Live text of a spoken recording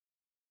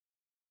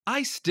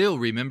I still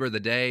remember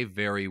the day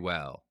very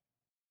well.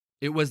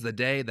 It was the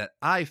day that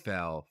I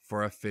fell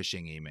for a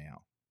phishing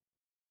email.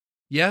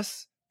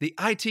 Yes, the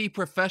IT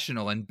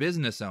professional and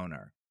business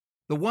owner,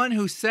 the one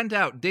who sent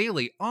out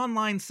daily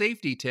online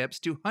safety tips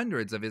to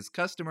hundreds of his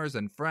customers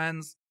and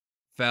friends,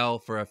 fell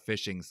for a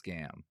phishing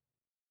scam.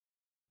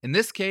 In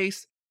this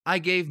case, I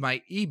gave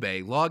my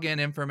eBay login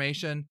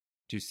information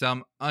to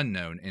some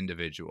unknown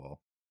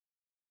individual.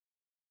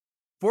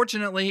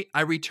 Fortunately,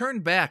 I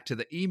returned back to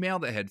the email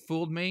that had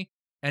fooled me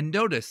and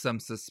noticed some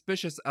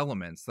suspicious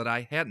elements that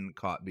I hadn't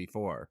caught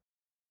before.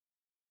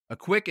 A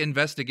quick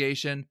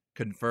investigation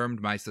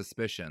confirmed my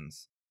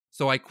suspicions,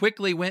 so I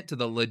quickly went to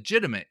the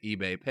legitimate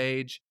eBay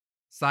page,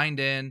 signed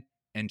in,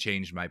 and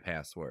changed my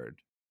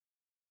password.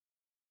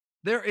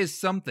 There is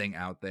something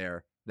out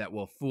there that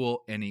will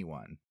fool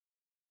anyone.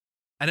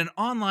 At an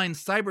online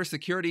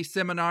cybersecurity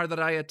seminar that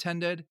I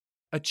attended,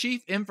 a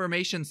chief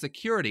information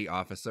security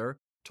officer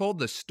told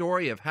the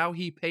story of how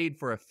he paid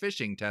for a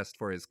phishing test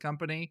for his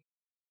company,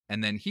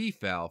 and then he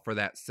fell for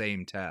that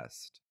same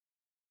test.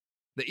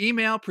 The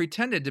email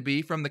pretended to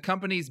be from the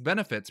company's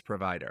benefits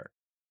provider.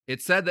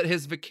 It said that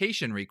his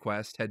vacation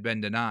request had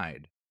been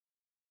denied.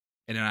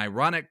 In an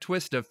ironic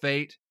twist of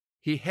fate,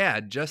 he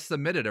had just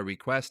submitted a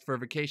request for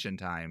vacation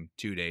time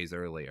 2 days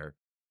earlier.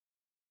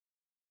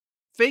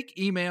 Fake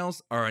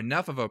emails are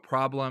enough of a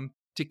problem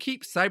to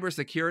keep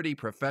cybersecurity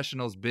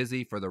professionals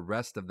busy for the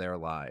rest of their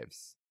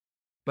lives.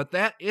 But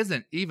that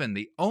isn't even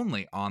the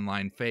only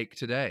online fake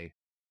today.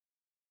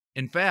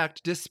 In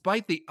fact,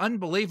 despite the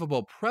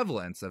unbelievable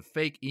prevalence of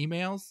fake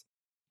emails,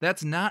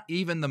 that's not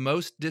even the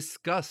most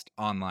discussed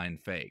online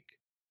fake.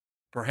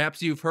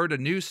 Perhaps you've heard a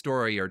news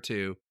story or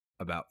two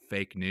about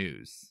fake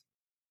news.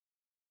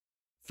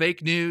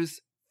 Fake news,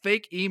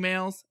 fake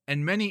emails,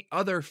 and many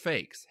other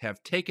fakes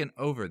have taken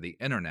over the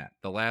internet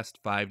the last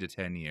 5 to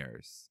 10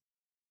 years.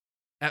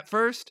 At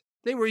first,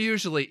 they were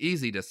usually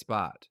easy to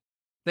spot.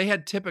 They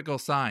had typical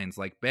signs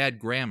like bad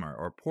grammar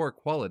or poor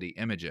quality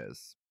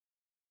images.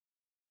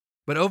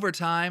 But over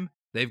time,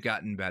 they've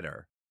gotten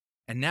better.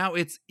 And now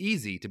it's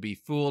easy to be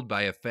fooled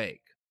by a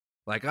fake,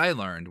 like I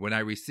learned when I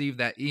received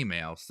that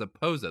email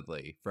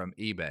supposedly from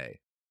eBay.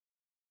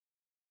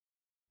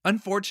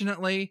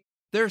 Unfortunately,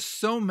 there's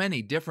so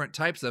many different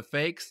types of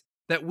fakes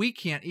that we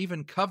can't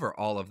even cover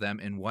all of them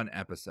in one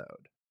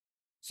episode.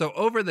 So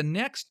over the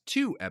next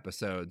 2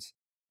 episodes,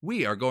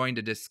 we are going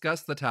to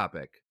discuss the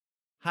topic,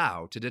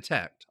 how to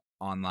detect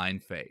online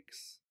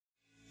fakes.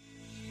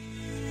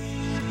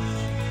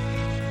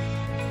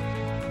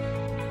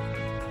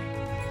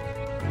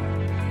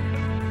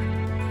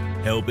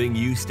 Helping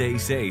you stay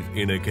safe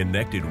in a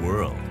connected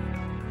world.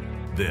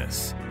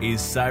 This is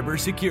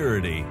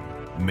Cybersecurity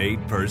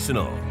Made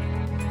Personal.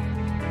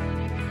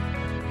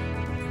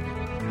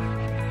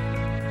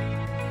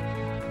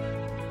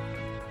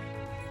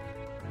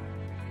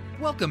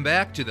 Welcome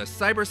back to the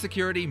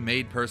Cybersecurity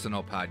Made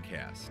Personal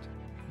podcast,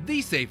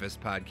 the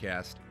safest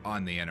podcast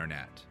on the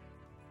internet.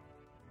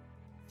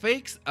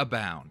 Fakes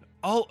abound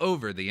all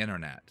over the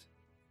internet.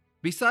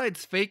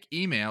 Besides fake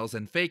emails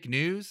and fake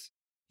news,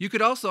 you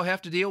could also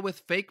have to deal with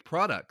fake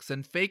products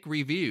and fake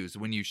reviews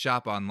when you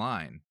shop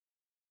online.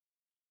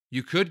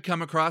 You could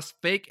come across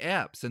fake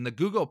apps in the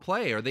Google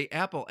Play or the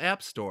Apple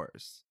App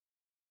Stores.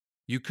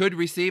 You could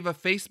receive a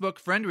Facebook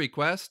friend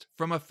request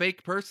from a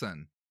fake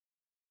person.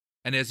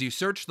 And as you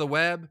search the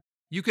web,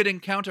 you could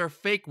encounter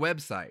fake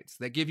websites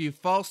that give you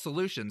false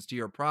solutions to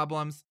your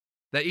problems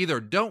that either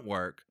don't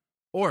work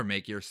or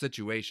make your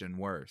situation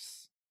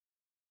worse.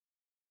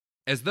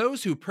 As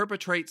those who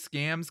perpetrate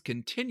scams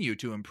continue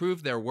to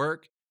improve their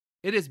work,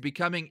 it is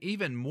becoming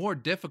even more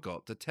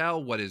difficult to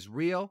tell what is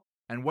real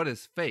and what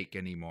is fake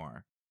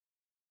anymore.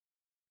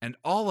 And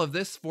all of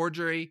this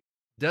forgery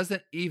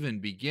doesn't even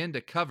begin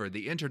to cover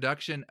the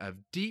introduction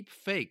of deep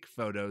fake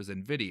photos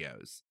and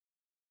videos.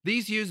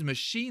 These use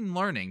machine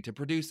learning to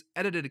produce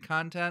edited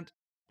content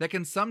that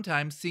can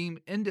sometimes seem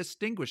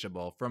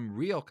indistinguishable from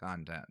real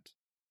content.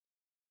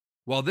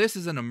 While this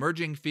is an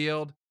emerging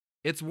field,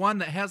 it's one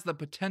that has the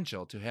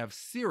potential to have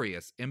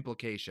serious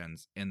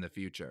implications in the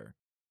future.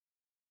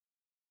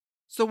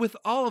 So with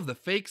all of the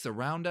fakes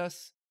around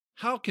us,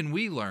 how can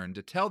we learn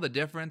to tell the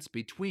difference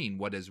between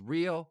what is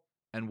real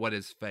and what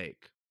is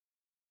fake?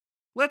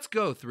 Let's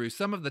go through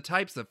some of the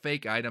types of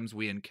fake items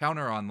we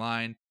encounter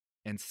online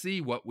and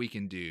see what we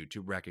can do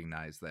to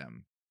recognize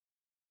them.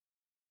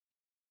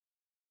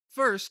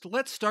 First,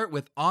 let's start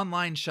with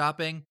online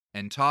shopping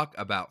and talk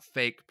about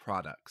fake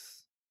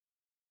products.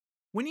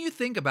 When you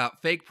think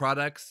about fake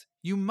products,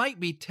 you might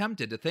be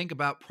tempted to think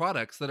about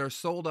products that are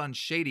sold on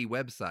shady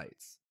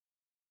websites.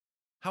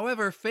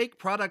 However, fake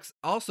products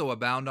also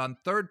abound on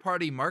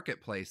third-party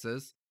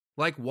marketplaces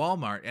like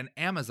Walmart and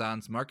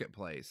Amazon's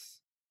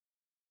marketplace.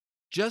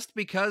 Just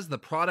because the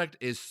product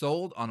is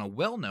sold on a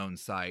well-known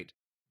site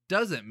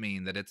doesn't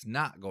mean that it's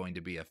not going to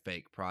be a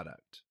fake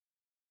product.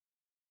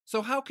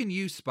 So how can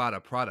you spot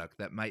a product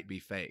that might be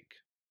fake?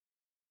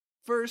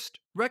 First,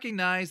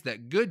 recognize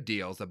that good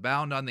deals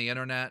abound on the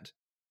internet,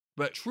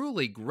 but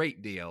truly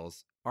great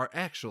deals are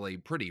actually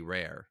pretty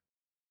rare.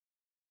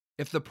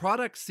 If the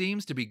product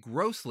seems to be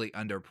grossly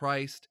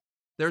underpriced,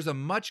 there's a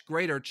much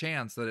greater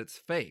chance that it's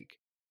fake,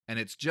 and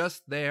it's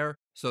just there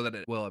so that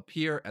it will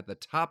appear at the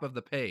top of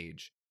the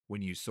page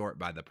when you sort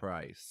by the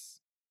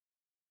price.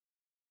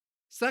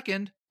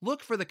 Second,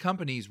 look for the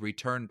company's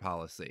return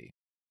policy.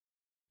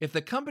 If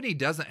the company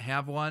doesn't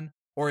have one,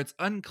 or it's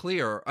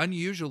unclear or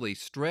unusually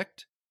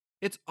strict,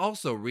 it's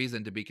also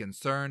reason to be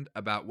concerned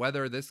about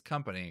whether this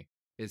company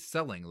is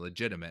selling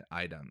legitimate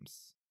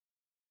items.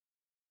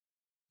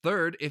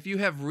 Third, if you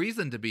have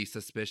reason to be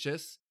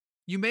suspicious,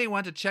 you may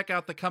want to check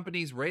out the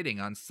company's rating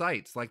on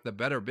sites like the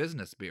Better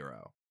Business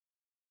Bureau.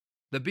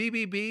 The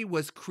BBB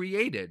was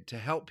created to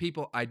help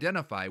people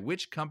identify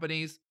which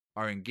companies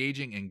are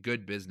engaging in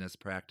good business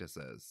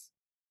practices.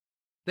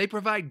 They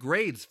provide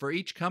grades for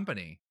each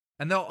company,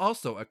 and they'll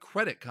also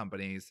accredit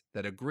companies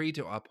that agree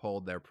to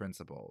uphold their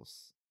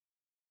principles.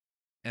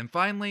 And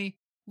finally,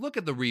 look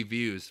at the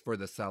reviews for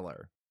the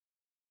seller.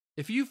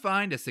 If you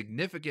find a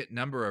significant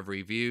number of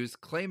reviews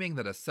claiming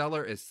that a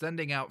seller is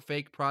sending out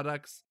fake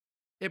products,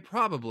 it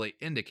probably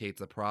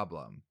indicates a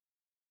problem.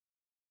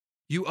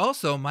 You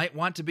also might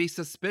want to be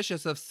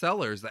suspicious of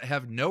sellers that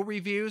have no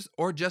reviews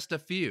or just a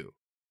few,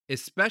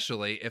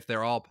 especially if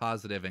they're all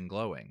positive and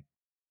glowing.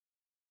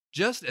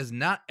 Just as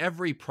not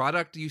every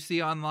product you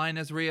see online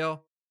is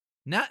real,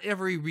 not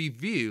every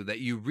review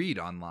that you read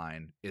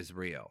online is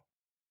real.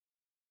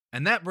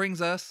 And that brings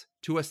us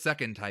to a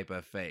second type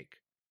of fake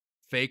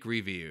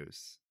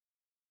reviews.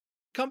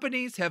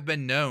 Companies have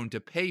been known to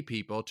pay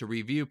people to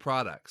review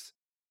products,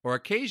 or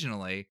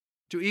occasionally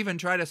to even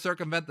try to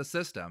circumvent the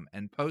system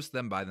and post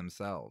them by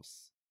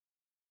themselves.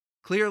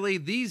 Clearly,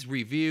 these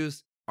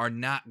reviews are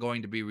not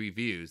going to be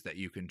reviews that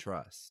you can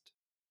trust.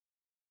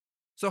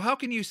 So how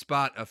can you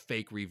spot a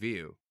fake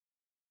review?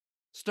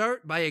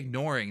 Start by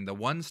ignoring the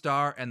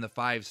 1-star and the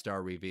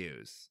 5-star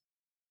reviews.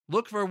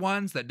 Look for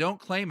ones that don't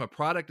claim a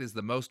product is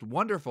the most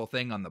wonderful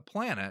thing on the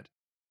planet,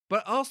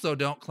 but also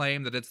don't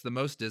claim that it's the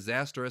most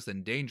disastrous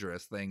and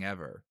dangerous thing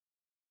ever.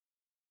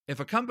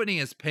 If a company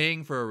is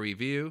paying for a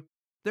review,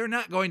 they're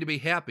not going to be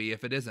happy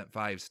if it isn't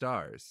 5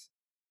 stars.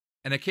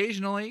 And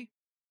occasionally,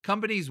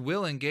 companies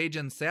will engage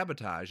in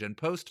sabotage and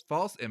post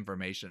false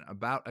information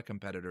about a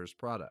competitor's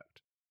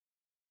product.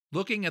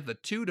 Looking at the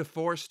 2 to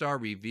 4-star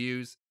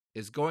reviews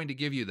is going to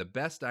give you the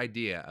best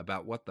idea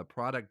about what the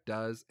product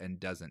does and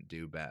doesn't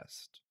do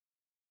best.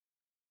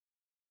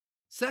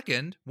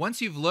 Second, once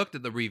you've looked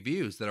at the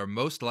reviews that are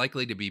most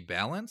likely to be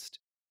balanced,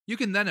 you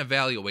can then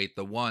evaluate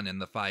the 1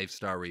 and the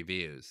 5-star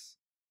reviews.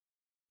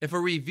 If a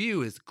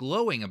review is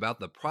glowing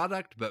about the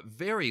product but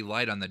very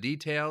light on the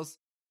details,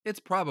 it's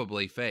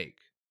probably fake.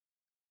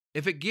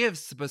 If it gives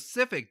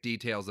specific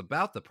details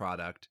about the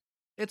product,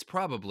 it's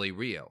probably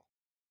real.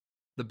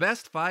 The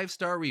best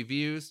 5-star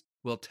reviews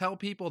will tell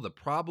people the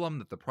problem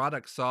that the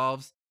product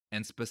solves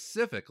and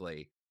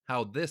specifically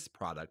how this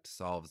product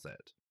solves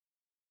it.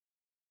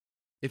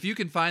 If you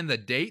can find the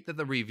date that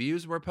the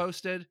reviews were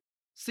posted,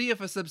 see if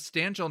a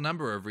substantial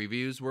number of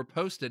reviews were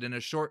posted in a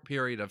short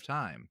period of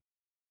time.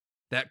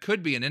 That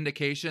could be an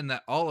indication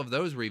that all of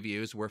those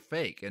reviews were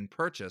fake and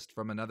purchased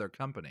from another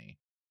company.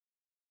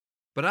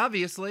 But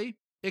obviously,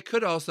 it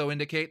could also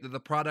indicate that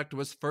the product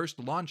was first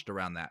launched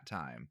around that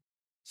time.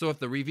 So if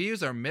the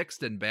reviews are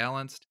mixed and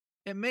balanced,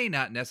 it may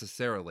not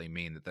necessarily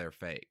mean that they're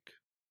fake.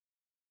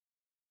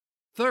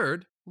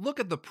 Third, look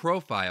at the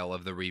profile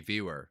of the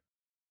reviewer.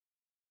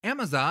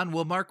 Amazon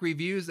will mark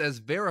reviews as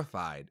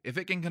verified if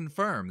it can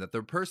confirm that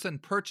the person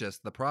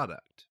purchased the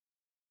product.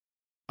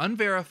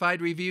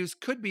 Unverified reviews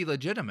could be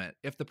legitimate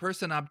if the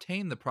person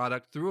obtained the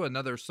product through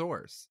another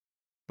source,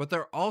 but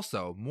they're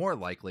also more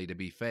likely to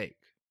be fake.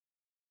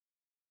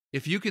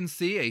 If you can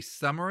see a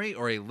summary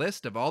or a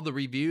list of all the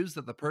reviews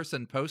that the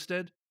person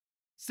posted,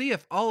 see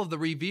if all of the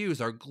reviews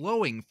are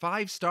glowing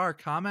 5-star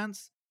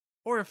comments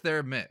or if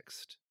they're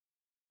mixed.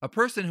 A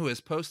person who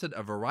has posted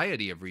a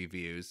variety of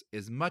reviews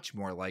is much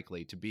more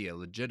likely to be a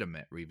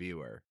legitimate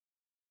reviewer.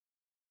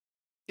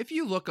 If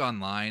you look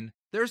online,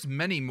 there's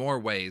many more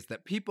ways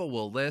that people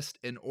will list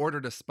in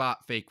order to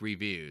spot fake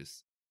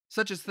reviews,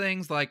 such as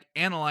things like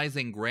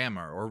analyzing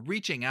grammar or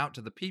reaching out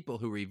to the people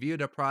who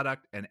reviewed a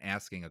product and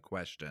asking a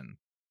question.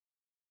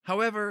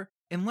 However,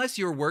 unless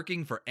you're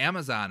working for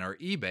Amazon or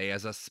eBay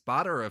as a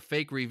spotter of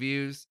fake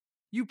reviews,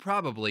 you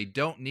probably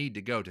don't need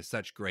to go to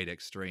such great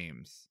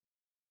extremes.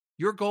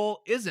 Your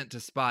goal isn't to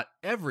spot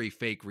every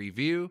fake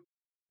review,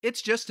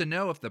 it's just to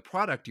know if the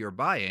product you're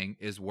buying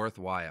is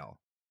worthwhile.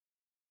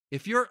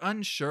 If you're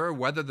unsure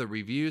whether the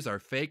reviews are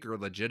fake or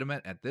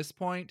legitimate at this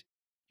point,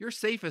 your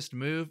safest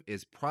move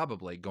is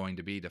probably going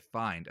to be to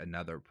find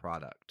another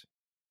product.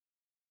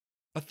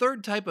 A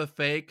third type of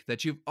fake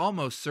that you've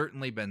almost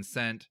certainly been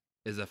sent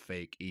is a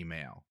fake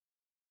email.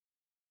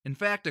 In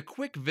fact, a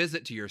quick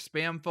visit to your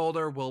spam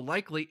folder will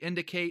likely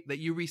indicate that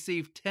you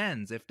receive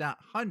tens, if not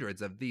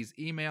hundreds, of these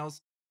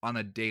emails on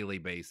a daily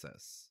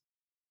basis.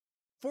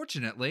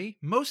 Fortunately,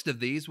 most of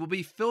these will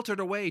be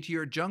filtered away to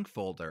your junk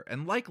folder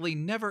and likely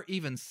never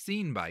even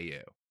seen by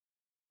you.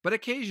 But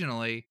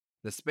occasionally,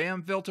 the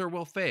spam filter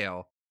will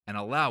fail and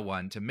allow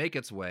one to make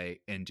its way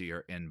into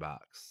your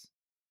inbox.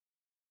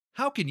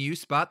 How can you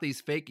spot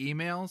these fake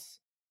emails?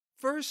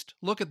 First,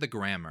 look at the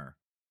grammar.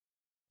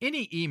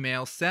 Any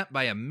email sent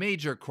by a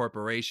major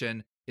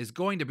corporation is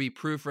going to be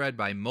proofread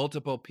by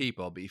multiple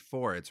people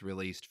before it's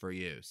released for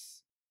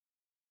use.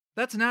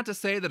 That's not to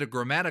say that a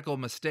grammatical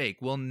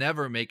mistake will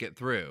never make it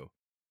through,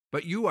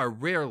 but you are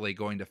rarely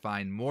going to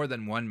find more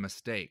than one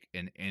mistake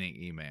in any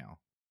email.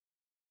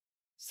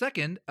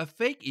 Second, a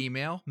fake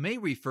email may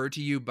refer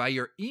to you by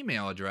your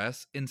email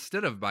address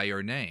instead of by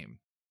your name.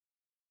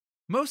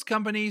 Most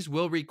companies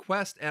will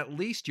request at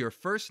least your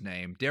first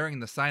name during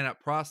the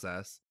sign-up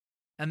process,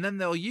 and then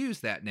they'll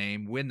use that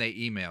name when they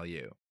email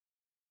you.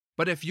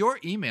 But if your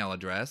email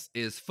address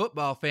is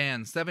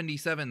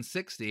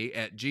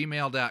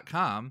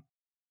footballfan7760@gmail.com,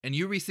 and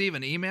you receive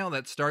an email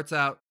that starts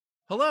out,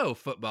 "Hello,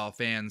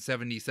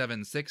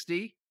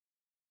 footballfan7760,"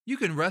 you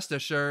can rest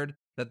assured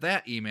that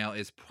that email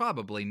is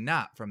probably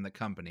not from the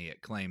company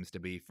it claims to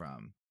be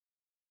from.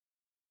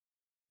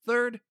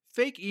 Third,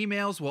 fake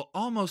emails will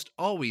almost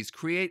always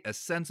create a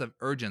sense of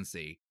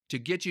urgency to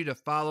get you to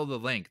follow the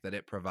link that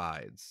it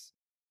provides.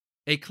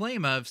 A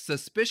claim of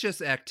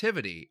suspicious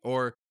activity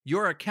or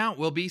your account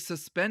will be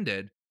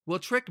suspended will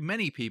trick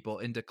many people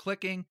into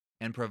clicking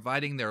and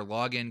providing their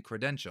login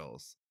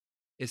credentials,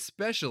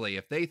 especially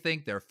if they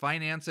think their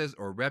finances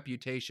or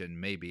reputation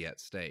may be at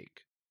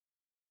stake.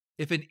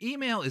 If an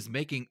email is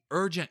making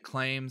urgent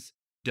claims,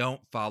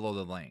 don't follow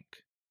the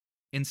link.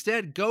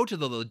 Instead, go to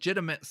the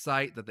legitimate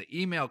site that the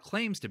email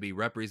claims to be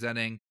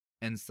representing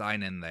and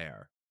sign in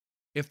there.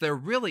 If there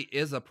really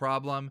is a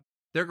problem,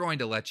 they're going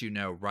to let you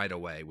know right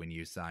away when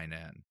you sign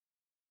in.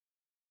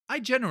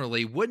 I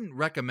generally wouldn't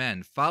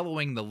recommend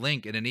following the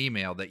link in an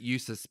email that you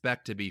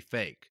suspect to be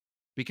fake,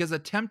 because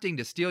attempting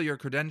to steal your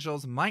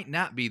credentials might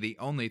not be the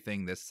only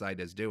thing this site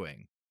is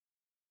doing.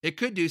 It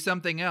could do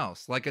something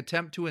else, like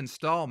attempt to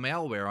install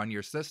malware on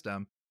your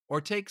system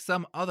or take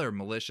some other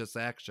malicious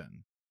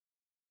action.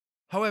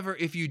 However,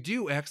 if you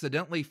do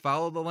accidentally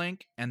follow the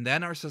link and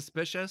then are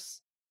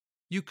suspicious,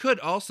 you could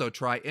also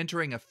try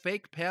entering a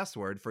fake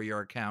password for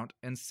your account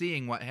and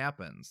seeing what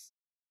happens.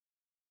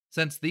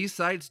 Since these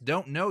sites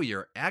don't know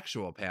your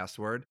actual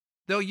password,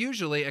 they'll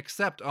usually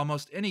accept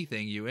almost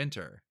anything you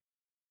enter.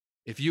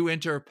 If you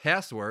enter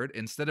password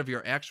instead of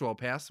your actual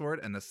password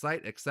and the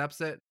site accepts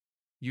it,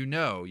 you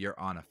know you're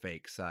on a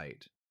fake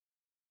site.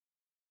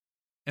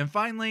 And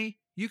finally,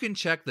 you can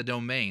check the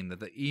domain that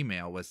the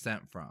email was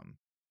sent from.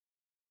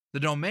 The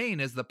domain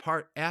is the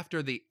part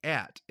after the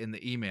 @ in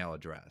the email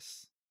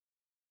address.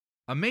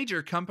 A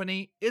major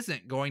company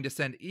isn't going to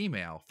send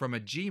email from a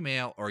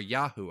Gmail or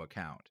Yahoo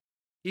account,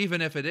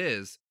 even if it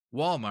is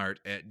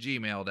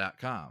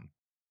walmart@gmail.com.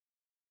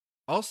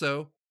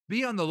 Also,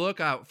 be on the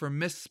lookout for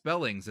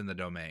misspellings in the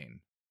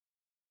domain.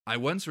 I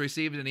once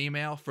received an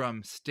email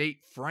from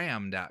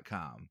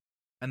statefram.com,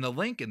 and the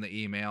link in the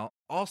email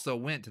also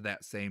went to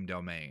that same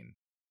domain.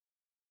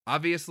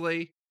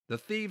 Obviously, the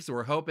thieves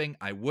were hoping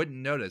I wouldn't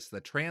notice the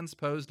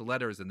transposed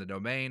letters in the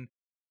domain,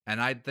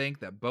 and I'd think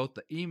that both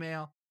the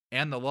email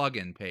and the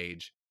login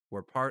page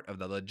were part of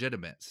the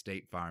legitimate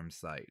State Farm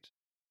site.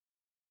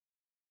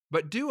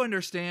 But do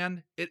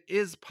understand, it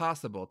is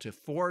possible to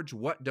forge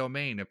what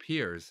domain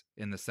appears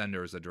in the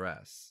sender's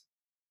address.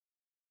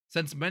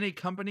 Since many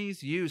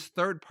companies use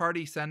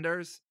third-party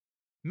senders,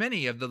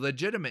 many of the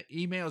legitimate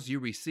emails you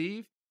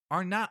receive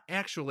are not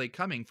actually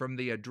coming from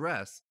the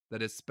address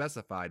that is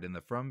specified in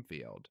the from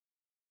field.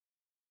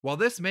 While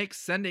this makes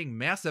sending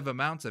massive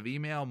amounts of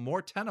email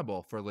more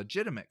tenable for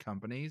legitimate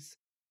companies,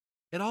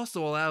 it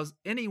also allows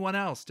anyone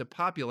else to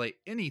populate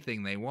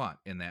anything they want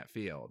in that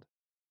field.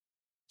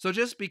 So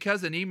just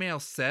because an email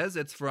says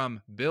it's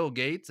from Bill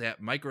Gates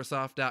at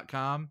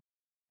Microsoft.com,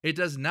 it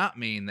does not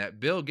mean that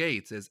Bill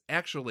Gates is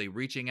actually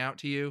reaching out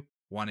to you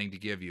wanting to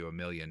give you $1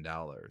 million.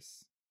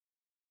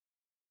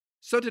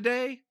 So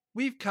today,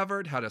 we've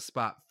covered how to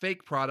spot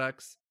fake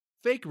products,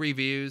 fake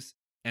reviews,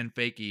 and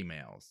fake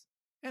emails.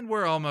 And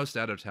we're almost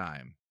out of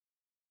time.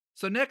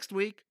 So next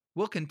week,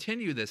 we'll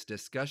continue this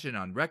discussion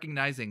on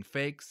recognizing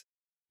fakes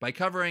by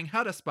covering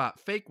how to spot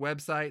fake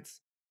websites,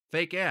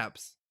 fake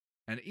apps,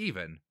 and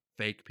even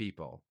fake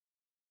people.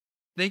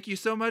 Thank you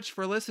so much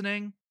for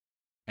listening,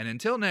 and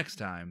until next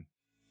time,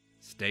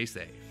 stay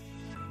safe.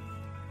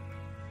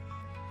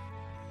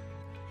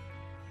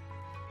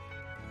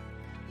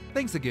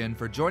 Thanks again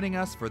for joining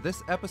us for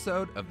this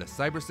episode of the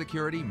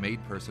Cybersecurity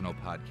Made Personal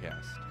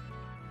podcast.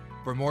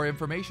 For more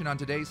information on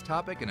today's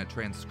topic and a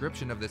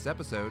transcription of this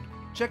episode,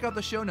 check out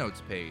the show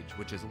notes page,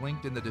 which is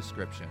linked in the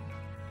description.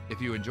 If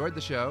you enjoyed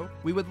the show,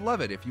 we would love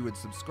it if you would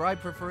subscribe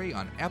for free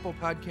on Apple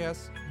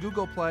Podcasts,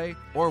 Google Play,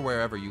 or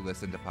wherever you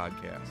listen to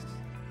podcasts.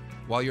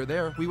 While you're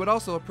there, we would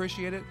also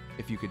appreciate it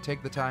if you could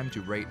take the time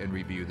to rate and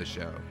review the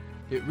show.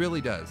 It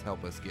really does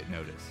help us get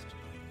noticed.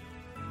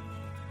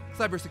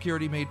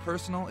 Cybersecurity Made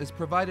Personal is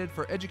provided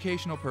for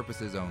educational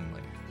purposes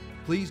only.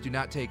 Please do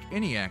not take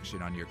any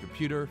action on your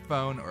computer,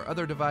 phone, or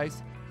other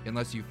device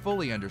unless you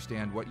fully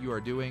understand what you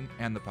are doing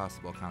and the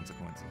possible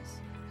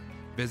consequences.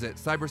 Visit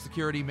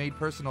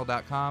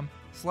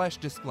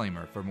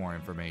cybersecuritymadepersonal.com/disclaimer for more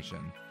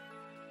information.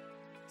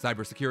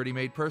 Cybersecurity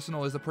Made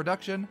Personal is a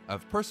production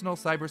of Personal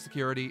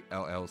Cybersecurity,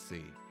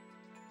 LLC.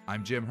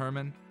 I'm Jim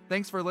Herman.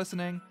 Thanks for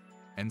listening,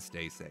 and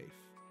stay safe.